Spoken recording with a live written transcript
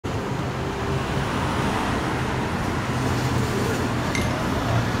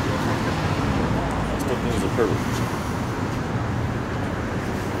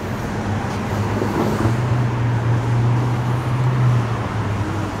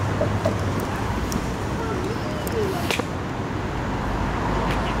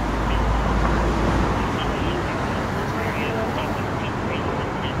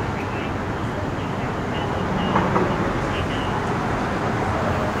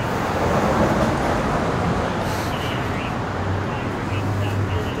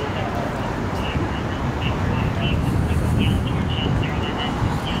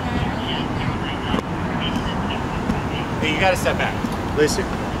gotta step back. Listen,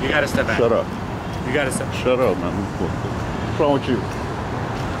 you gotta step back. Shut up. You gotta step. Shut up, man. What's wrong with you?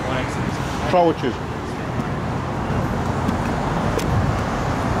 What's wrong with you?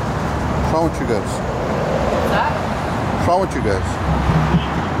 What's wrong with you guys? What's that? What's wrong with you guys?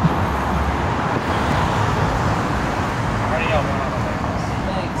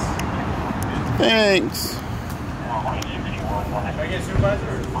 Thanks. Thanks.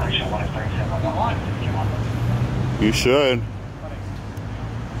 You should.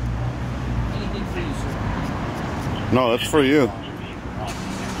 Anything for you, sir? No, that's for you.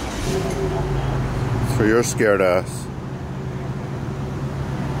 It's for your scared ass.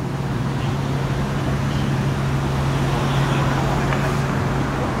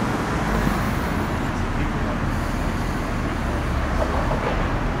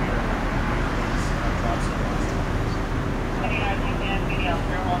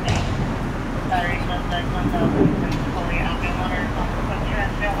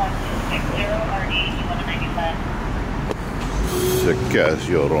 Sick ass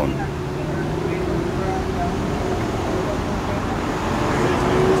llorón.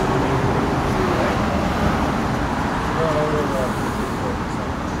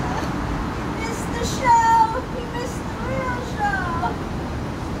 Missed the show! He missed the real show!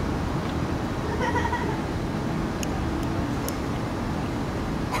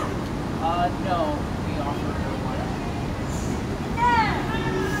 No, we offer her one.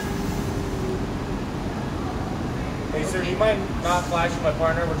 Hey, sir, do you mind not flashing my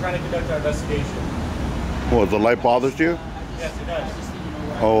partner? We're trying to conduct our investigation. What, the light bothers you? Yes, it does.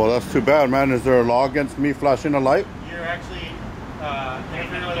 Oh, well, that's too bad, man. Is there a law against me flashing a light? You're actually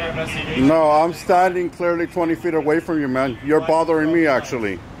interfering with our investigation. No, I'm standing clearly 20 feet away from you, man. You're bothering me,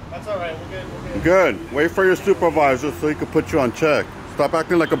 actually. That's all right. We're good. Good. Wait for your supervisor so he can put you on check. Stop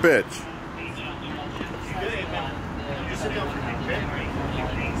acting like a bitch.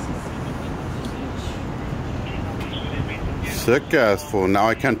 Sick ass fool. Now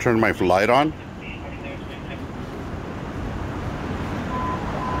I can't turn my light on?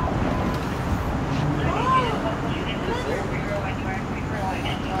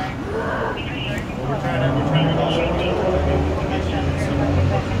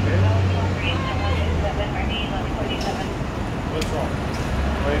 What's wrong?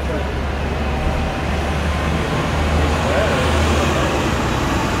 Why are you trying to...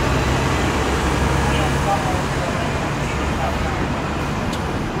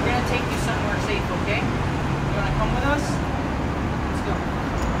 We're gonna take you somewhere safe, okay? You wanna come with us? Let's go.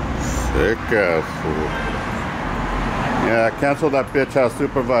 Sick ass fool. Yeah, cancel that bitch ass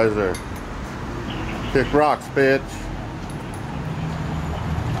supervisor. Kick rocks, bitch.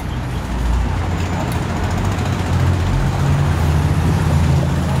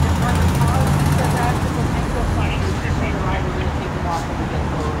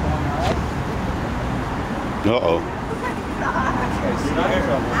 Uh-oh. You're not in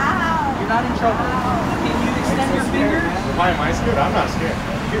trouble. You're not in trouble. Can you extend your finger? Why am I scared? I'm not scared.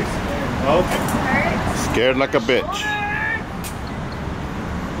 You're scared. Okay. Scared like a bitch.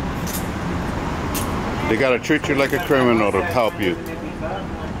 They gotta treat you like a criminal to help you.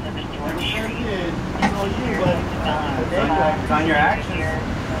 It's on your actions.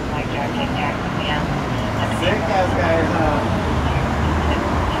 Sick ass guys.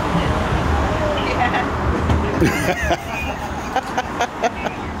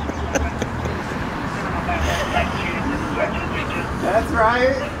 That's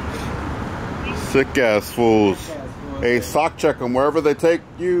right. Sick ass fools. Hey, sock check them wherever they take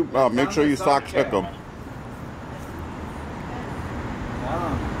you. Make sure you sock check them.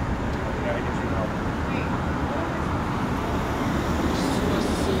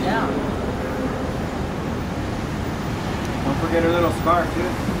 Don't forget her little scarf too.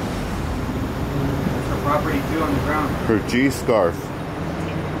 That's her property too on the ground. Her G scarf.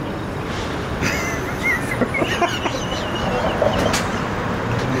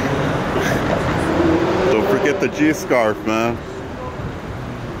 Don't forget the G scarf, man.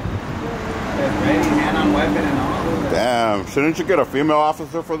 Ready, hand on weapon and all. Damn, shouldn't you get a female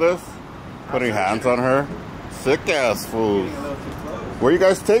officer for this? Putting hands on her? Sick ass fools. Where are you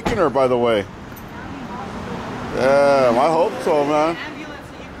guys taking her, by the way? Damn, I hope so, man.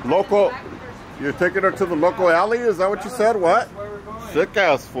 Local, you're taking her to the local alley? Is that what you said? What? Sick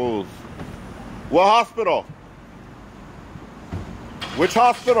ass fools. What hospital? Which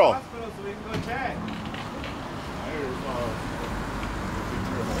hospital?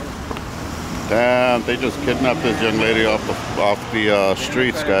 Damn, they just kidnapped this young lady off the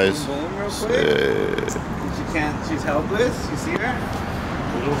streets, guys. She can't. She's helpless. You see her?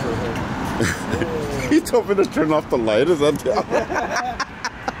 He told me to turn off the light. Is that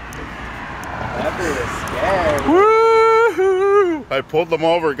That boy was scared. Woo-hoo! I pulled them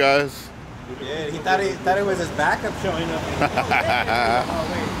over, guys. He did. He thought it was his backup showing up.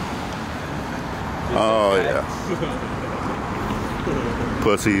 Oh, yeah.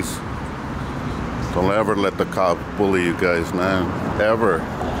 Pussies. Don't ever let the cop bully you guys, man. Ever.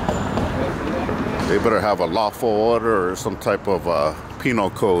 They better have a lawful order or some type of penal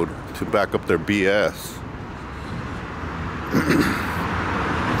code to back up their BS.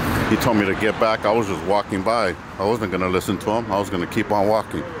 He told me to get back. I was just walking by. I wasn't going to listen to him. I was going to keep on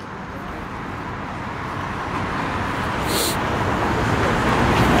walking.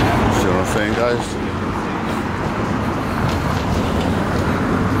 See what I'm saying, guys?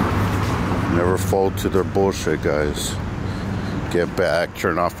 Never fold to their bullshit, guys. Get back,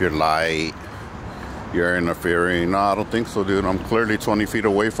 turn off your light. You're interfering. No, I don't think so, dude. I'm clearly 20 feet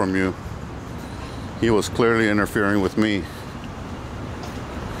away from you. He was clearly interfering with me.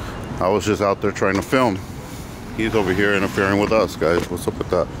 I was just out there trying to film. He's over here interfering with us, guys. What's up with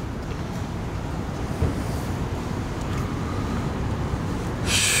that?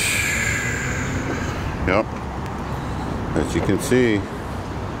 Yep. As you can see,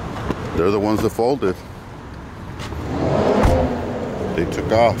 they're the ones that folded. They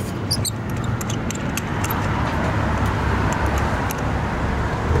took off.